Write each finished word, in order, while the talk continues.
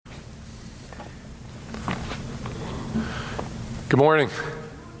Good morning.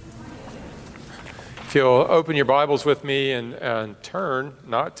 If you'll open your Bibles with me and turn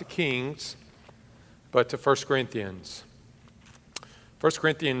not to Kings, but to 1 Corinthians. 1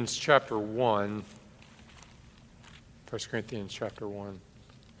 Corinthians chapter 1. 1 Corinthians chapter 1.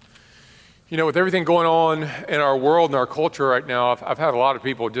 You know, with everything going on in our world and our culture right now, I've had a lot of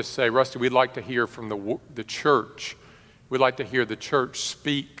people just say, Rusty, we'd like to hear from the church. We'd like to hear the church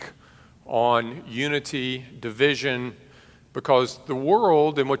speak on unity, division, because the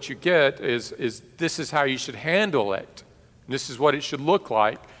world and what you get is this is how you should handle it. This is what it should look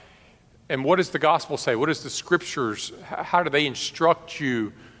like. And what does the gospel say? What does the scriptures, how do they instruct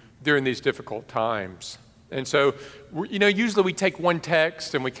you during these difficult times? And so, you know, usually we take one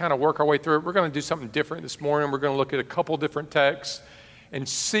text and we kind of work our way through it. We're going to do something different this morning. We're going to look at a couple different texts and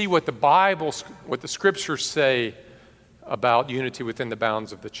see what the Bible, what the scriptures say about unity within the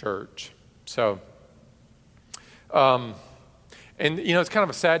bounds of the church. So, and, you know, it's kind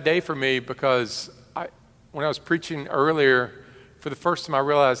of a sad day for me because when I was preaching earlier, for the first time I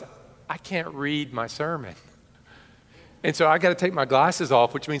realized I can't read my sermon. And so I got to take my glasses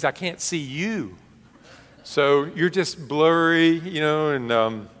off, which means I can't see you. So you're just blurry, you know,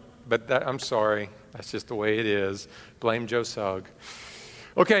 and but I'm sorry. That's just the way it is. Blame Joe Sugg.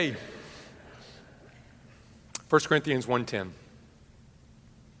 Okay. 1 Corinthians 1:10.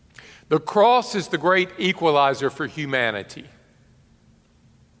 The cross is the great equalizer for humanity.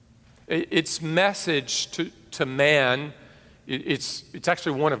 Its message to man, it's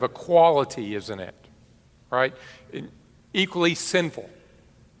actually one of equality, isn't it? Right? Equally sinful,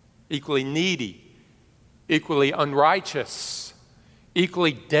 equally needy, equally unrighteous,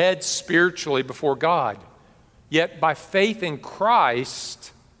 equally dead spiritually before God. Yet by faith in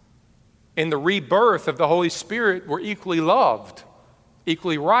Christ, in the rebirth of the Holy Spirit, we're equally loved,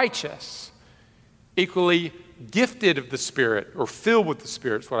 equally righteous, equally gifted of the Spirit, or filled with the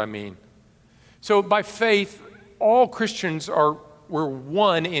Spirit is what I mean. So by faith, all Christians we're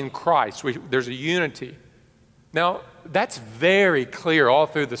one in Christ. There's a unity. Now, that's very clear all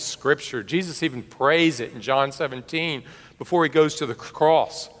through the Scripture. Jesus even prays it in John 17 before he goes to the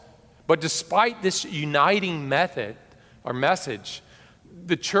cross. But despite this uniting method or message,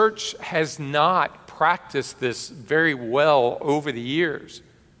 the church has not practiced this very well over the years.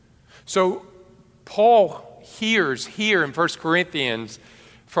 So Paul hears here in 1 Corinthians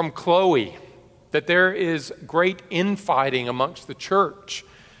from Chloe that there is great infighting amongst the church,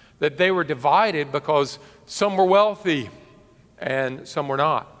 that they were divided because some were wealthy and some were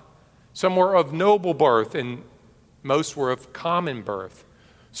not. Some were of noble birth and most were of common birth.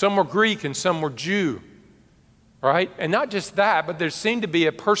 Some were Greek and some were Jew, right? And not just that, but there seemed to be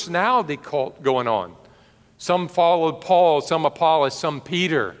a personality cult going on. Some followed Paul, some Apollos, some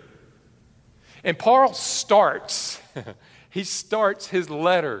Peter. And Paul starts his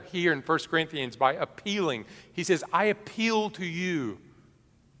letter here in 1 Corinthians by appealing. He says, I appeal to you,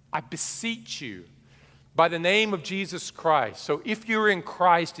 I beseech you, by the name of Jesus Christ. So if you're in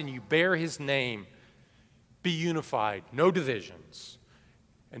Christ and you bear his name, be unified, no divisions.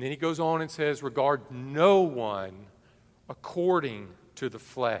 And then he goes on and says, regard no one according to the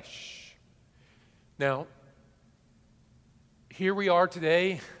flesh. Now, here we are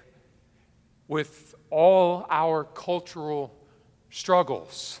today with all our cultural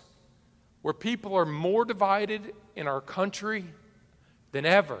struggles, where people are more divided in our country than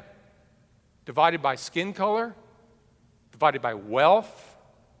ever. Divided by skin color, divided by wealth,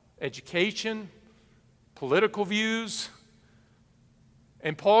 education, political views.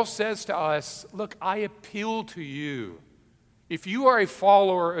 And Paul says to us, look, I appeal to you. If you are a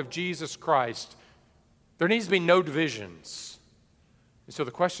follower of Jesus Christ, there needs to be no divisions. And so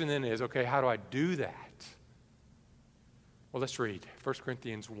the question then is, okay, how do I do that? Well, let's read 1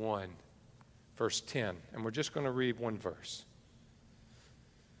 Corinthians 1, verse 10. And we're just going to read one verse.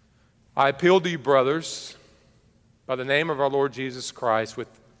 I appeal to you, brothers, by the name of our Lord Jesus Christ,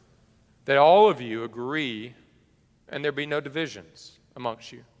 that all of you agree and there be no divisions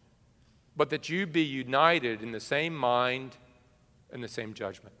amongst you, but that you be united in the same mind and the same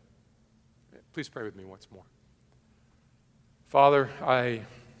judgment. Please pray with me once more. Father,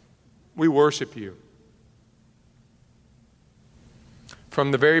 we worship you.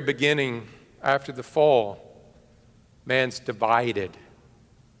 From the very beginning, after the fall, man's divided.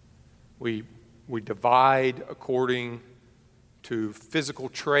 We divide according to physical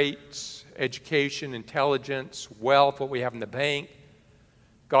traits, education, intelligence, wealth, what we have in the bank.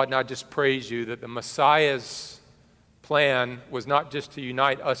 God, and I just praise you that the Messiah's plan was not just to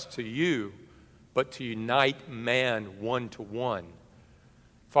unite us to you, but to unite man one to one.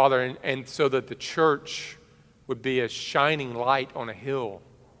 Father, and so that the church would be a shining light on a hill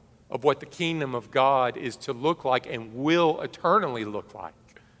of what the kingdom of God is to look like and will eternally look like.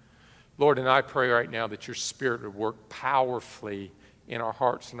 Lord, and I pray right now that your Spirit would work powerfully in our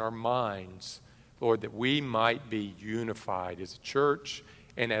hearts and our minds, Lord, that we might be unified as a church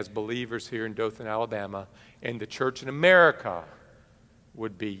and as believers here in Dothan, Alabama, and the church in America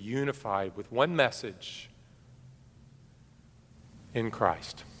would be unified with one message in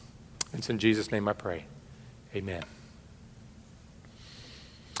Christ. It's in Jesus' name I pray. Amen.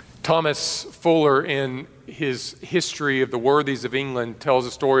 Thomas Fuller, in his History of the Worthies of England, tells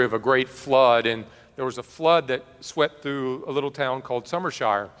a story of a great flood. And there was a flood that swept through a little town called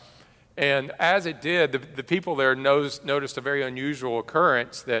Somershire. And as it did, the people there noticed a very unusual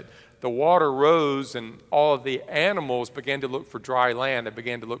occurrence, that the water rose and all of the animals began to look for dry land. They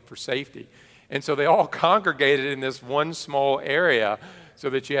began to look for safety. And so they all congregated in this one small area, so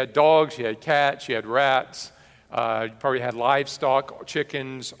that you had dogs, you had cats, you had rats, you probably had livestock,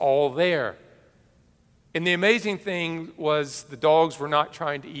 chickens, all there. And the amazing thing was the dogs were not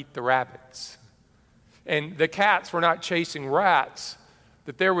trying to eat the rabbits. And the cats were not chasing rats.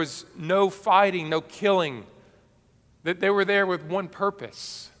 That there was no fighting, no killing. That they were there with one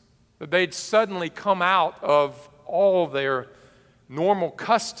purpose. That they'd suddenly come out of all their normal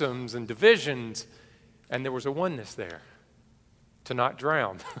customs and divisions, and there was a oneness there, to not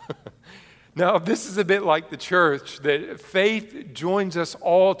drown. Now, this is a bit like the church, that faith joins us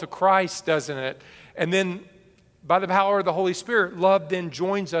all to Christ, doesn't it? And then, by the power of the Holy Spirit, love then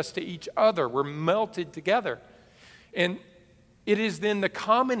joins us to each other. We're melted together. And it is then the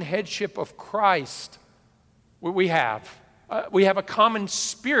common headship of Christ what we have. We have a common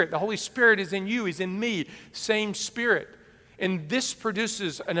spirit. The Holy Spirit is in you, is in me, same spirit. And this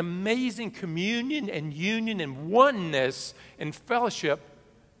produces an amazing communion and union and oneness and fellowship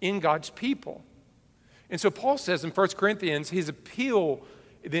in God's people. And so Paul says in 1 Corinthians, his appeal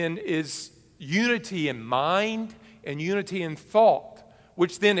then is unity in mind and unity in thought,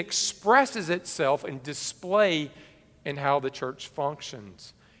 which then expresses itself and display in how the church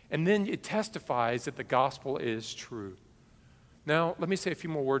functions. And then it testifies that the gospel is true. Now, let me say a few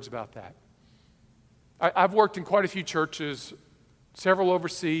more words about that. I've worked in quite a few churches, several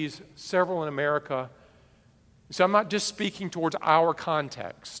overseas, several in America. So I'm not just speaking towards our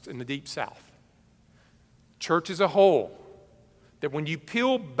context in the Deep South. Church as a whole, that when you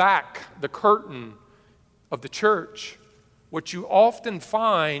peel back the curtain of the church, what you often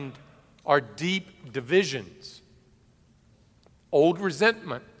find are deep divisions, old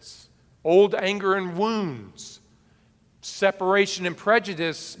resentments, old anger and wounds, separation and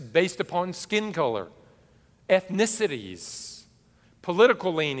prejudice based upon skin color, ethnicities,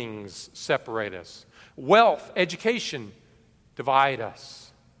 political leanings separate us. Wealth, education divide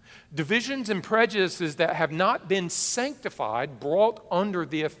us. Divisions and prejudices that have not been sanctified, brought under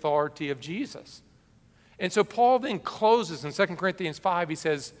the authority of Jesus. And so Paul then closes in 2 Corinthians 5, he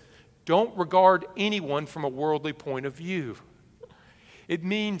says, don't regard anyone from a worldly point of view. It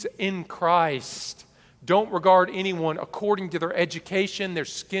means in Christ. Don't regard anyone according to their education, their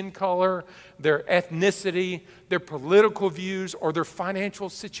skin color, their ethnicity, their political views, or their financial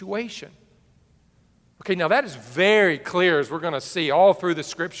situation. Okay, now that is very clear, as we're going to see all through the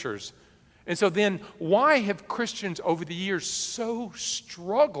scriptures. And so then, why have Christians over the years so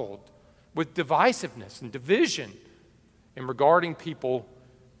struggled with divisiveness and division in regarding people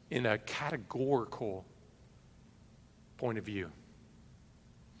in a categorical point of view?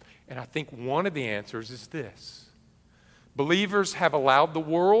 And I think one of the answers is this. Believers have allowed the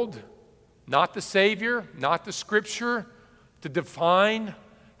world, not the Savior, not the Scripture, to define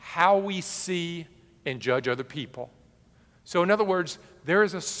how we see and judge other people. So in other words, there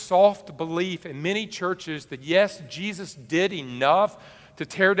is a soft belief in many churches that yes, Jesus did enough to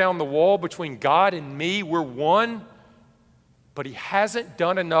tear down the wall between God and me. We're one. But he hasn't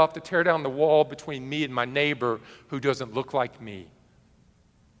done enough to tear down the wall between me and my neighbor who doesn't look like me.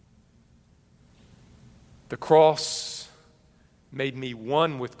 The cross made me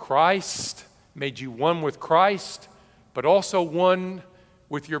one with Christ, made you one with Christ, but also one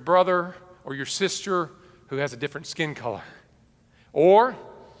with your brother or your sister who has a different skin color. Or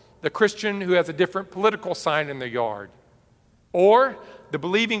the Christian who has a different political sign in their yard. Or the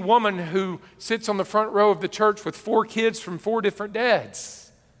believing woman who sits on the front row of the church with 4 kids from 4 different dads.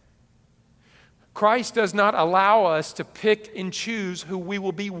 Christ does not allow us to pick and choose who we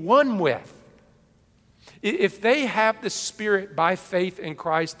will be one with. If they have the Spirit by faith in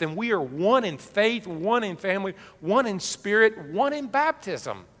Christ, then we are one in faith, one in family, one in spirit, one in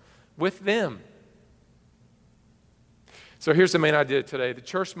baptism with them. So here's the main idea today. The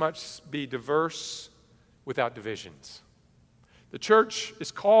church must be diverse without divisions. The church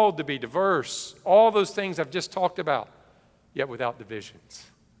is called to be diverse, all those things I've just talked about, yet without divisions.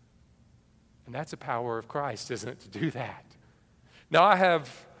 And that's the power of Christ, isn't it, to do that? Now, I have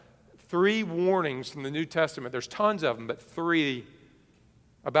 3 warnings from the New Testament. There's tons of them, but 3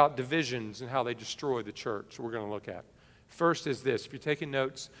 about divisions and how they destroy the church we're going to look at. First is this. If you're taking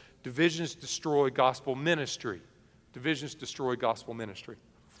notes, divisions destroy gospel ministry. Divisions destroy gospel ministry.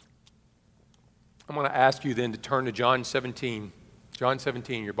 I'm going to ask you then to turn to John 17. John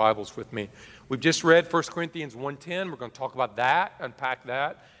 17, your Bible's with me. We've just read 1 Corinthians 1:10. We're going to talk about that, unpack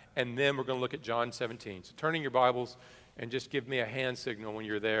that, and then we're going to look at John 17. So turning your Bibles and just give me a hand signal when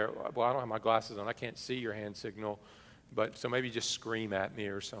you're there. Well, I don't have my glasses on. I can't see your hand signal, but so maybe just scream at me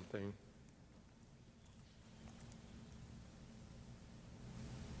or something.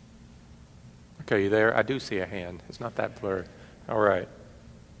 Okay, you there? I do see a hand. It's not that blurry. All right.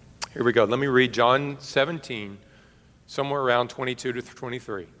 Here we go. Let me read John 17, somewhere around 22 to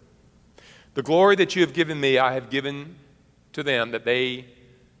 23. The glory that you have given me, I have given to them, that they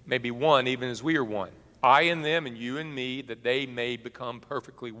may be one, even as we are one. I in them and you in me, that they may become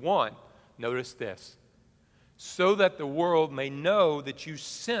perfectly one. Notice this. So that the world may know that you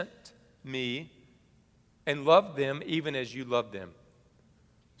sent me and loved them even as you loved them.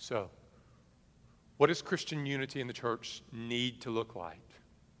 So, what does Christian unity in the church need to look like?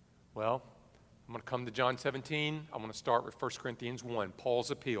 Well, I'm going to come to John 17. I'm going to start with 1 Corinthians 1, Paul's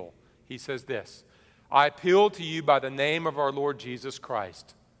appeal. He says this, I appeal to you by the name of our Lord Jesus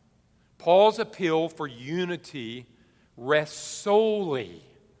Christ. Paul's appeal for unity rests solely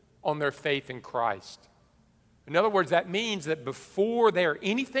on their faith in Christ. In other words, that means that before they're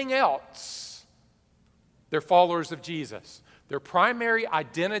anything else, they're followers of Jesus. Their primary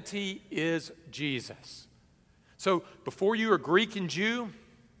identity is Jesus. So before you are Greek and Jew,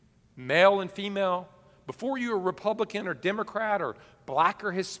 male and female, before you are Republican or Democrat or black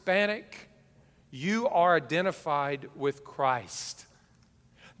or Hispanic, you are identified with Christ.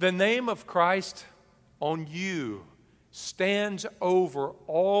 The name of Christ on you stands over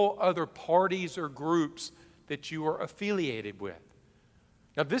all other parties or groups that you are affiliated with.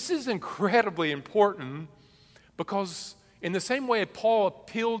 Now, this is incredibly important because in the same way Paul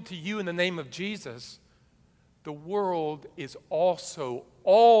appealed to you in the name of Jesus, the world is also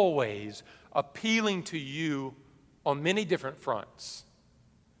always appealing to you on many different fronts.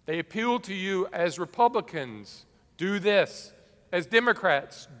 They appeal to you as Republicans, do this. As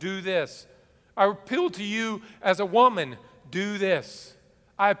Democrats, do this. I appeal to you as a woman, do this.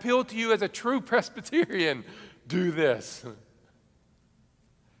 I appeal to you as a true Presbyterian, do this.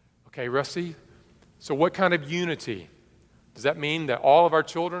 Okay, Rusty, so what kind of unity? Does that mean that all of our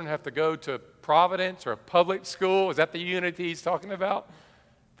children have to go to Providence or a public school? Is that the unity he's talking about?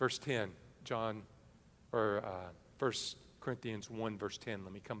 Verse 10, 1 Corinthians 1, verse 10.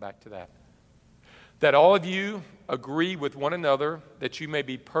 Let me come back to that. That all of you agree with one another, that you may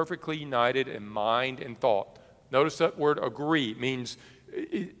be perfectly united in mind and thought. Notice that word agree. It means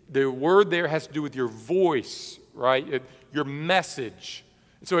the word there has to do with your voice, right? Your message.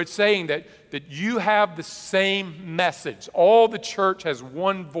 So it's saying that you have the same message. All the church has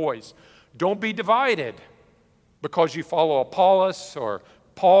one voice. Don't be divided because you follow Apollos or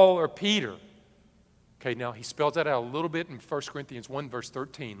Paul or Peter. Okay, now he spells that out a little bit in 1 Corinthians 1, verse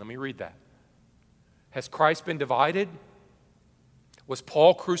 13. Let me read that. Has Christ been divided? Was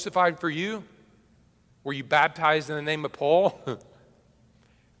Paul crucified for you? Were you baptized in the name of Paul?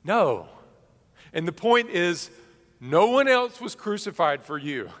 No. And the point is, no one else was crucified for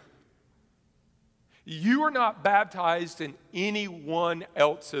you. You are not baptized in anyone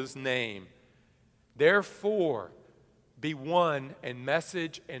else's name. Therefore, be one in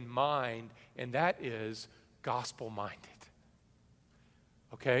message and mind, and that is gospel-minded.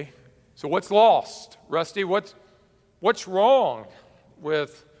 Okay? So what's lost? Rusty, what's wrong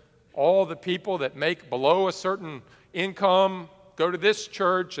with all the people that make below a certain income, go to this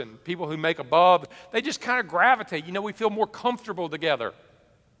church, and people who make above? They just kind of gravitate. We feel more comfortable together.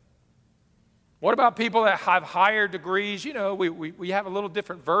 What about people that have higher degrees? We have a little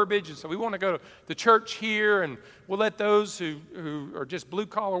different verbiage, and so we want to go to church here, and we'll let those who are just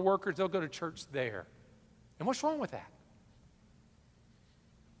blue-collar workers, they'll go to church there. And what's wrong with that?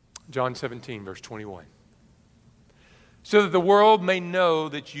 John 17, verse 21. So that the world may know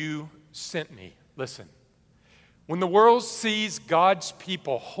that you sent me. Listen, when the world sees God's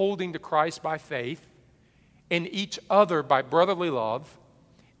people holding to Christ by faith and each other by brotherly love,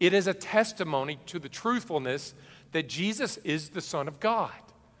 it is a testimony to the truthfulness that Jesus is the Son of God.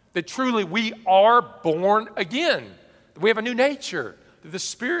 That truly we are born again. That we have a new nature. That the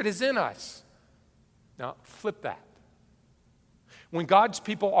Spirit is in us. Now, flip that. When God's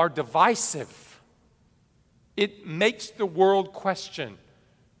people are divisive, it makes the world question,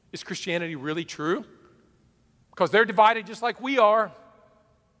 is Christianity really true? Because they're divided just like we are.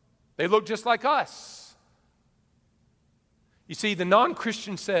 They look just like us. You see, the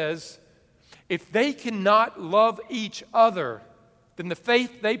non-Christian says, if they cannot love each other, then the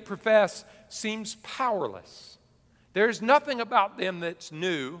faith they profess seems powerless. There's nothing about them that's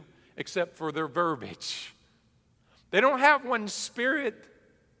new except for their verbiage. They don't have one spirit.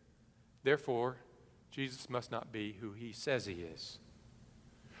 Therefore, Jesus must not be who he says he is.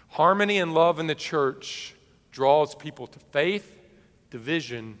 Harmony and love in the church draws people to faith.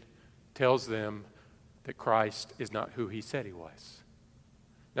 Division tells them that Christ is not who he said he was.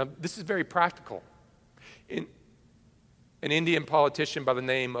 Now, this is very practical. An Indian politician by the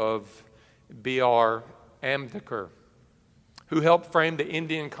name of B.R. Ambedkar, who helped frame the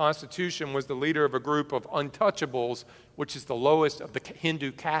Indian Constitution, was the leader of a group of untouchables, which is the lowest of the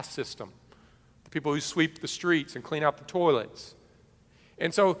Hindu caste system, the people who sweep the streets and clean out the toilets.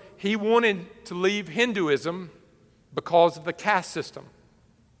 And so he wanted to leave Hinduism because of the caste system.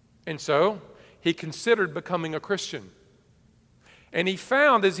 And so he considered becoming a Christian. And he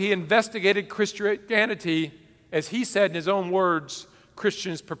found, as he investigated Christianity, as he said in his own words,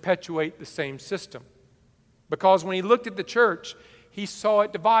 Christians perpetuate the same system. Because when he looked at the church, he saw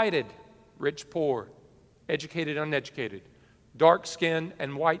it divided, rich, poor, educated, uneducated, dark skin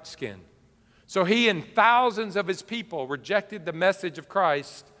and white skin. So he and thousands of his people rejected the message of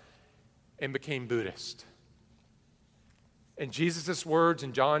Christ and became Buddhist. And Jesus' words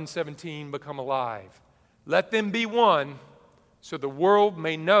in John 17 become alive. Let them be one, so the world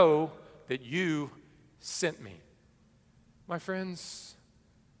may know that you sent me. My friends,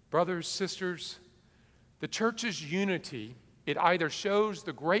 brothers, sisters, the church's unity, it either shows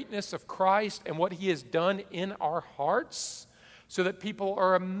the greatness of Christ and what he has done in our hearts, so that people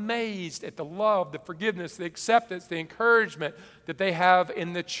are amazed at the love, the forgiveness, the acceptance, the encouragement that they have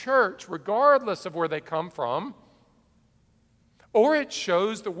in the church, regardless of where they come from. Or it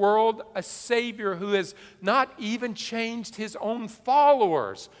shows the world a Savior who has not even changed his own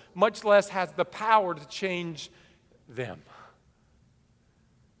followers, much less has the power to change them.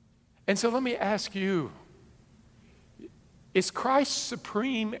 And so let me ask you, is Christ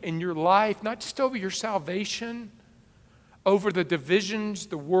supreme in your life, not just over your salvation, over the divisions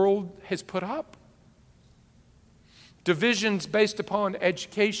the world has put up? Divisions based upon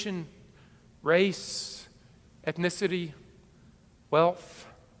education, race, ethnicity, wealth.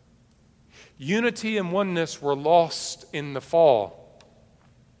 Unity and oneness were lost in the fall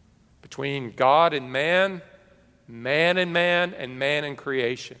between God and man, man and man, and man and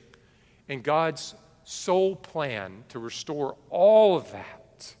creation. And God's sole plan to restore all of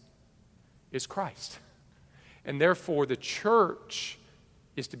that is Christ. And therefore, the church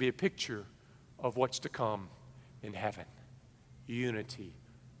is to be a picture of what's to come in heaven. Unity,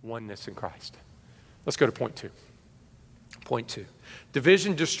 oneness in Christ. Let's go to point two. Point two.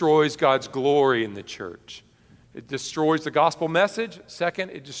 Division destroys God's glory in the church. It destroys the gospel message.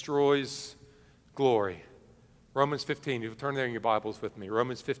 Second, it destroys glory. Romans 15. You'll turn there in your Bibles with me.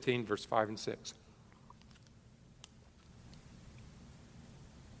 Romans 15, verse 5 and 6.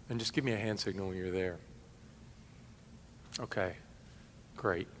 And just give me a hand signal when you're there. Okay,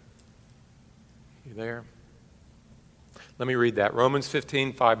 great. You there? Let me read that. Romans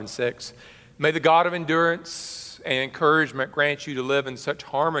 15, 5 and 6. May the God of endurance and encouragement grant you to live in such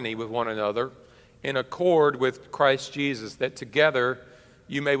harmony with one another, in accord with Christ Jesus, that together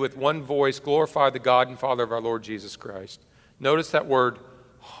you may with one voice glorify the God and Father of our Lord Jesus Christ. Notice that word,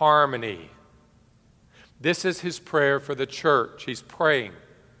 harmony. This is his prayer for the church. He's praying.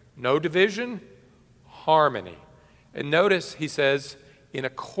 No division, harmony. And notice he says, in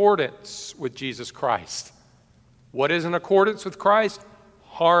accordance with Jesus Christ. What is in accordance with Christ?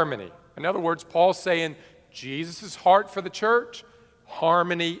 Harmony. In other words, Paul's saying Jesus' heart for the church,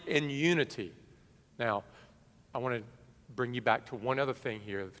 harmony and unity. Now, I want to bring you back to one other thing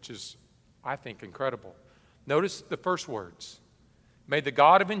here, which is, I think, incredible. Notice the first words. May the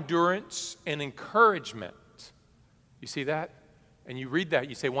God of endurance and encouragement. You see that? And you read that,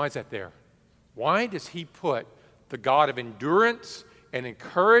 you say, why is that there? Why does he put the God of endurance and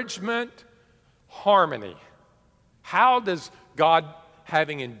encouragement, harmony? How does God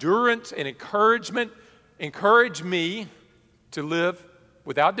having endurance and encouragement encourage me to live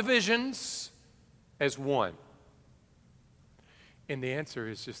without divisions as one? And the answer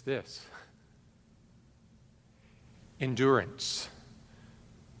is just this. Endurance.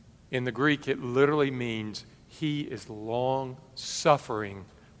 In the Greek, it literally means he is long suffering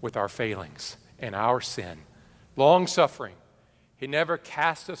with our failings and our sin. Long-suffering. He never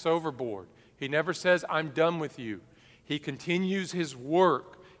casts us overboard. He never says, I'm done with you. He continues his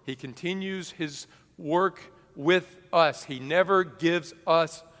work. He continues his work with us. He never gives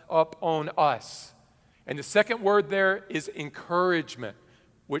us up on us. And the second word there is encouragement,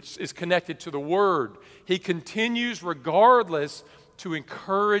 which is connected to the word. He continues regardless to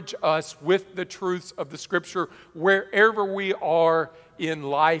encourage us with the truths of the Scripture wherever we are in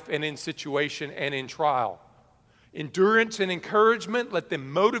life and in situation and in trial. Endurance and encouragement, let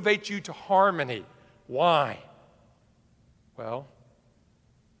them motivate you to harmony. Why? Well,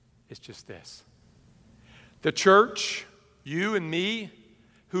 it's just this. The church, you and me,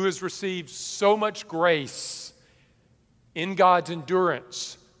 who has received so much grace in God's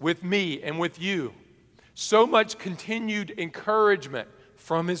endurance with me and with you, so much continued encouragement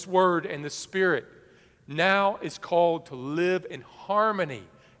from His Word and the Spirit, now is called to live in harmony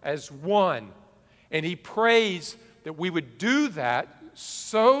as one. And He prays that we would do that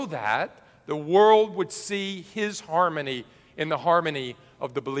so that the world would see His harmony in the harmony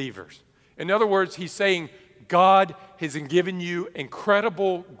of the believers. In other words, He's saying, God has given you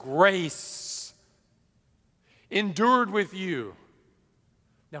incredible grace, endured with you.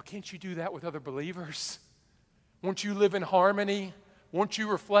 Now, can't you do that with other believers? Won't you live in harmony? Won't you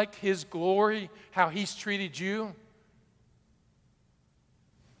reflect His glory, how He's treated you?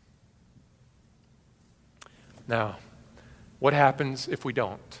 Now, what happens if we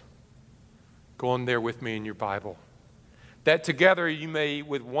don't? Go on there with me in your Bible. That together you may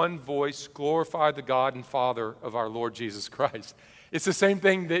with one voice glorify the God and Father of our Lord Jesus Christ. It's the same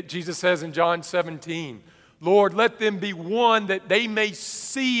thing that Jesus says in John 17. Lord, let them be one that they may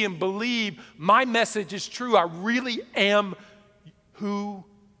see and believe my message is true. I really am who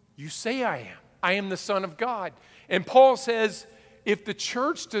you say I am. I am the Son of God. And Paul says, if the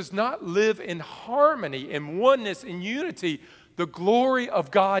church does not live in harmony, in oneness, in unity, the glory of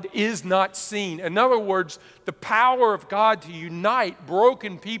God is not seen. In other words, the power of God to unite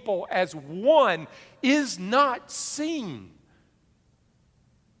broken people as one is not seen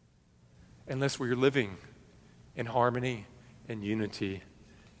unless we're living in harmony and unity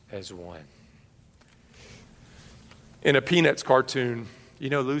as one. In a Peanuts cartoon, you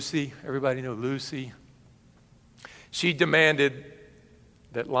know Lucy? Everybody know Lucy? She demanded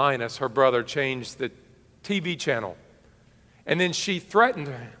that Linus, her brother, change the TV channel. And then she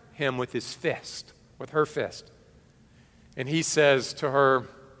threatened him with his fist, with her fist. And he says to her,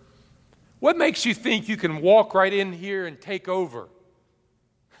 what makes you think you can walk right in here and take over?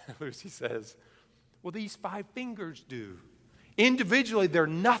 Lucy says, well, these 5 fingers do. Individually, they're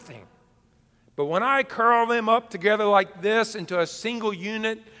nothing. But when I curl them up together like this into a single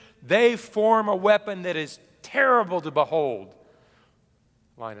unit, they form a weapon that is terrible to behold.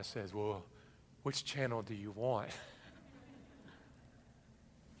 Linus says, well, which channel do you want?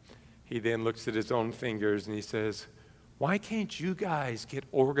 He then looks at his own fingers and he says, why can't you guys get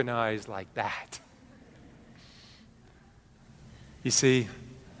organized like that? You see,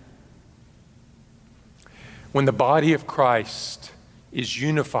 when the body of Christ is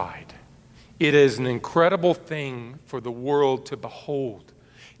unified, it is an incredible thing for the world to behold.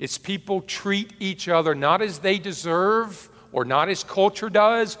 Its people treat each other not as they deserve or not as culture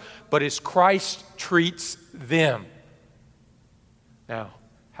does, but as Christ treats them. Now,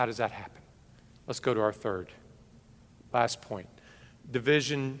 how does that happen? Let's go to our last point.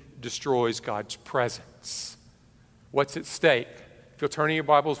 Division destroys God's presence. What's at stake? If you'll turn in your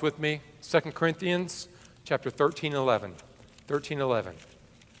Bibles with me, 2 Corinthians chapter 13 and 11. 13, 11.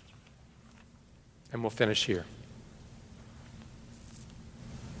 And we'll finish here.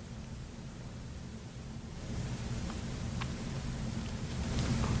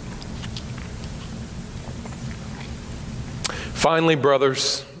 Finally,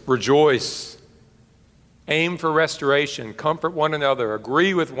 brothers, rejoice. Aim for restoration. Comfort one another.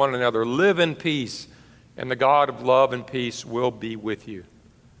 Agree with one another. Live in peace. And the God of love and peace will be with you.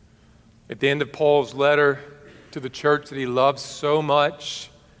 At the end of Paul's letter to the church that he loves so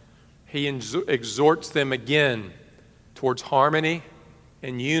much, he exhorts them again towards harmony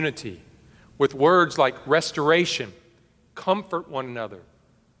and unity with words like restoration, comfort one another,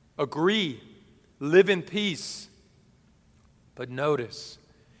 agree, live in peace. But notice,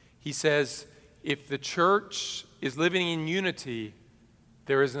 he says, if the church is living in unity,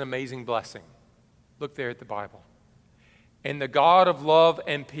 there is an amazing blessing. Look there at the Bible. And the God of love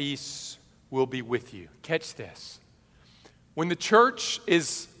and peace will be with you. Catch this. When the church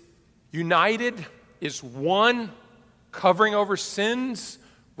is united, is one, covering over sins,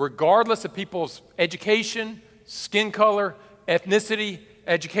 regardless of people's education, skin color, ethnicity,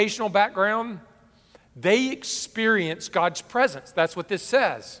 educational background, They experience God's presence. That's what this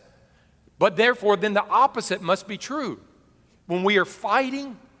says. But therefore, then the opposite must be true. When we are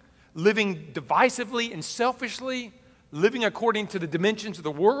fighting, living divisively and selfishly, living according to the dimensions of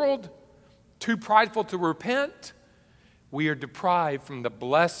the world, too prideful to repent, we are deprived from the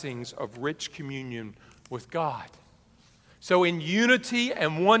blessings of rich communion with God. So in unity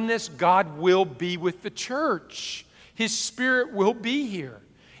and oneness, God will be with the church. His Spirit will be here.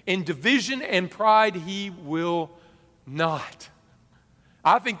 In division and pride, He will not.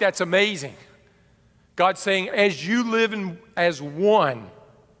 I think that's amazing. God's saying, as you live as one,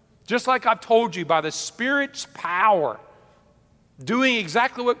 just like I've told you, by the Spirit's power, doing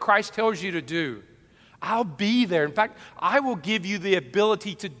exactly what Christ tells you to do, I'll be there. In fact, I will give you the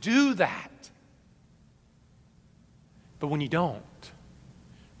ability to do that. But when you don't,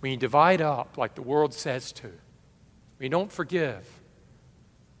 when you divide up like the world says to, when you don't forgive,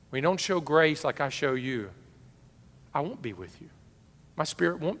 when you don't show grace like I show you, I won't be with you. My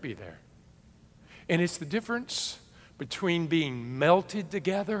Spirit won't be there. And it's the difference between being melted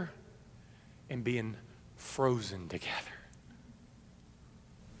together and being frozen together.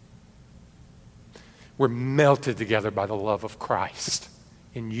 We're melted together by the love of Christ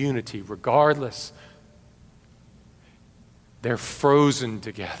in unity, regardless. They're frozen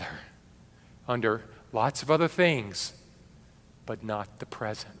together under lots of other things, but not the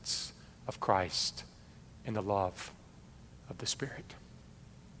presence of Christ and the love of the Spirit.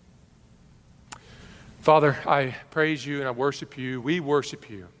 Father, I praise you and I worship you. We worship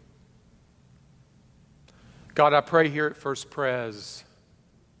you. God, I pray here at First Pres,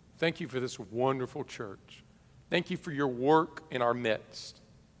 thank you for this wonderful church. Thank you for your work in our midst.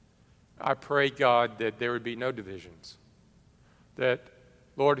 I pray, God, that there would be no divisions. That,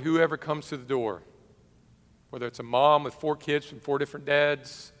 Lord, whoever comes to the door, whether it's a mom with 4 kids from 4 different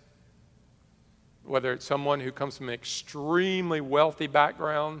dads, whether it's someone who comes from an extremely wealthy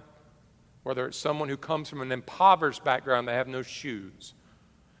background, whether it's someone who comes from an impoverished background, they have no shoes,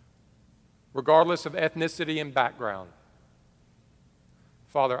 regardless of ethnicity and background.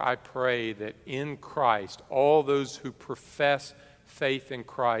 Father, I pray that in Christ, all those who profess faith in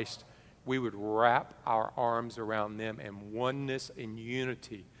Christ, we would wrap our arms around them in oneness and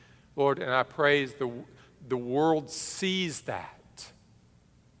unity. Lord, and I pray as the world sees that,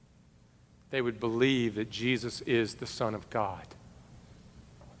 they would believe that Jesus is the Son of God.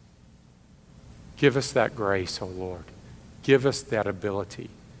 Give us that grace, O Lord. Give us that ability.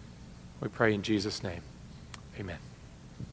 We pray in Jesus' name. Amen.